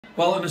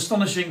Well, an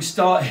astonishing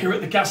start here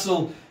at the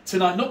Castle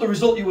tonight. Not the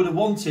result you would have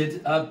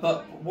wanted,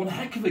 but one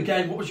heck of a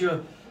game. What was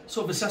your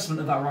sort of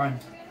assessment of that, Ryan?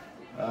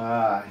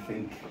 I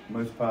think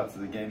most parts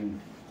of the game,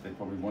 they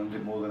probably wanted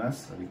it more than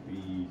us. I think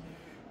we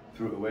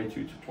threw it away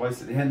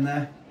twice at the end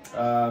there.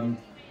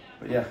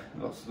 But yeah,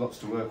 lots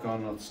to work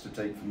on, lots to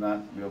take from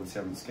that. We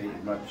obviously haven't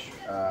skated much.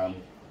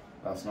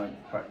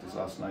 Practice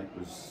last night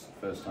was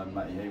the first time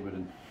Matty Hayward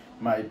and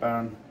Matty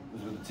Barron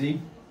was with the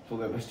team. Thought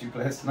they were best two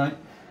players tonight.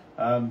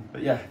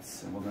 But yeah,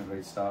 it wasn't a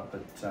great start,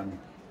 but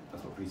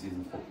that's what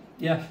pre-season's for.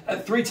 Yeah,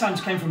 3 times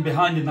came from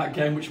behind in that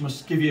game, which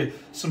must give you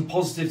some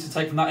positive to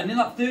take from that. And in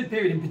that third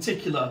period in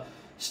particular,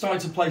 started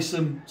to play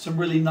some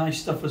really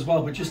nice stuff as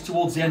well. But just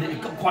towards the end,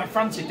 it got quite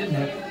frantic, didn't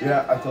it?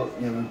 Yeah, I thought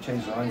we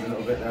changed the lines a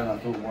little bit there, and I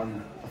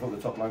thought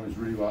the top line was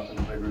really well, they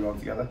played really well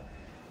together.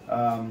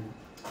 But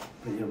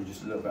we're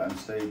just a little bit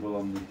unstable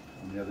on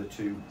the other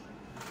two.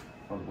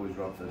 Well, the boys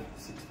were up for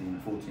 16,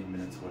 14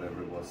 minutes,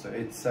 whatever it was. So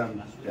it's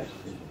yeah.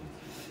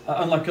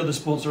 Unlike other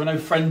sports, there are no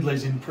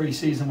friendlies in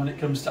pre-season when it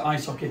comes to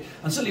ice hockey.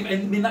 And certainly, I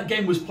mean, that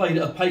game was played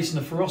at a pace and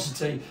a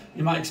ferocity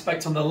you might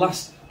expect on the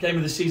last game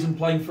of the season,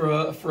 playing for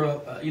a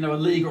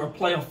league or a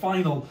playoff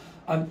final.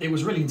 It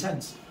was really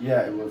intense.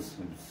 Yeah, it was.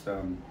 It's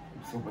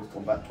almost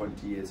gone back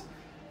 20 years.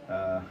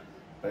 But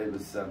it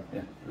was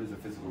it was a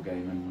physical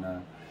game,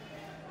 and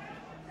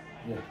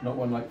not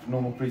one like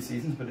normal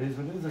pre-seasons, but it is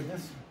what it is, I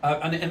guess.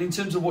 And in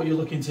terms of what you're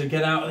looking to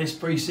get out of this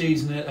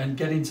pre-season and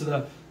get into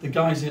the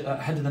guys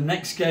ahead of the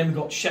next game, we've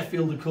got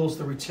Sheffield, of course,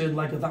 the return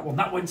leg of that one.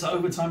 That went to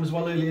overtime as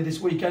well earlier this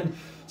weekend.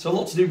 So a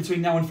lot to do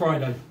between now and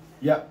Friday.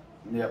 Yeah,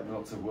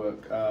 lots of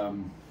work. I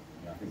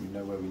think we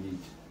know where we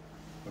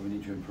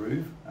need to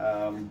improve.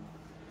 And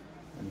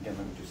again,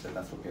 like we just said,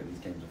 that's what these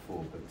games are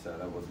for. But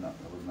that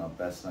wasn't our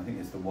best. And I think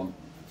it's the want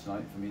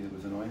tonight for me that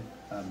was annoying.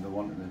 The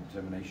want and the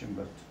determination.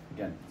 But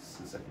again, it's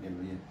the second game of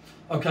the year.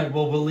 Okay,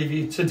 well, we'll leave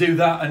you to do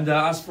that. And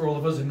as for all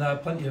of us in there,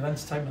 plenty of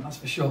entertainment, that's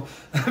for sure.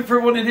 For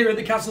everyone in here at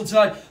the Castle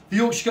tonight, the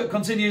Yorkshire Cup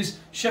continues.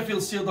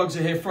 Sheffield Steel Dogs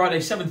are here Friday,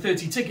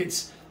 7:30.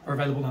 Tickets are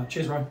available now.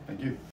 Cheers, Ryan. Thank you.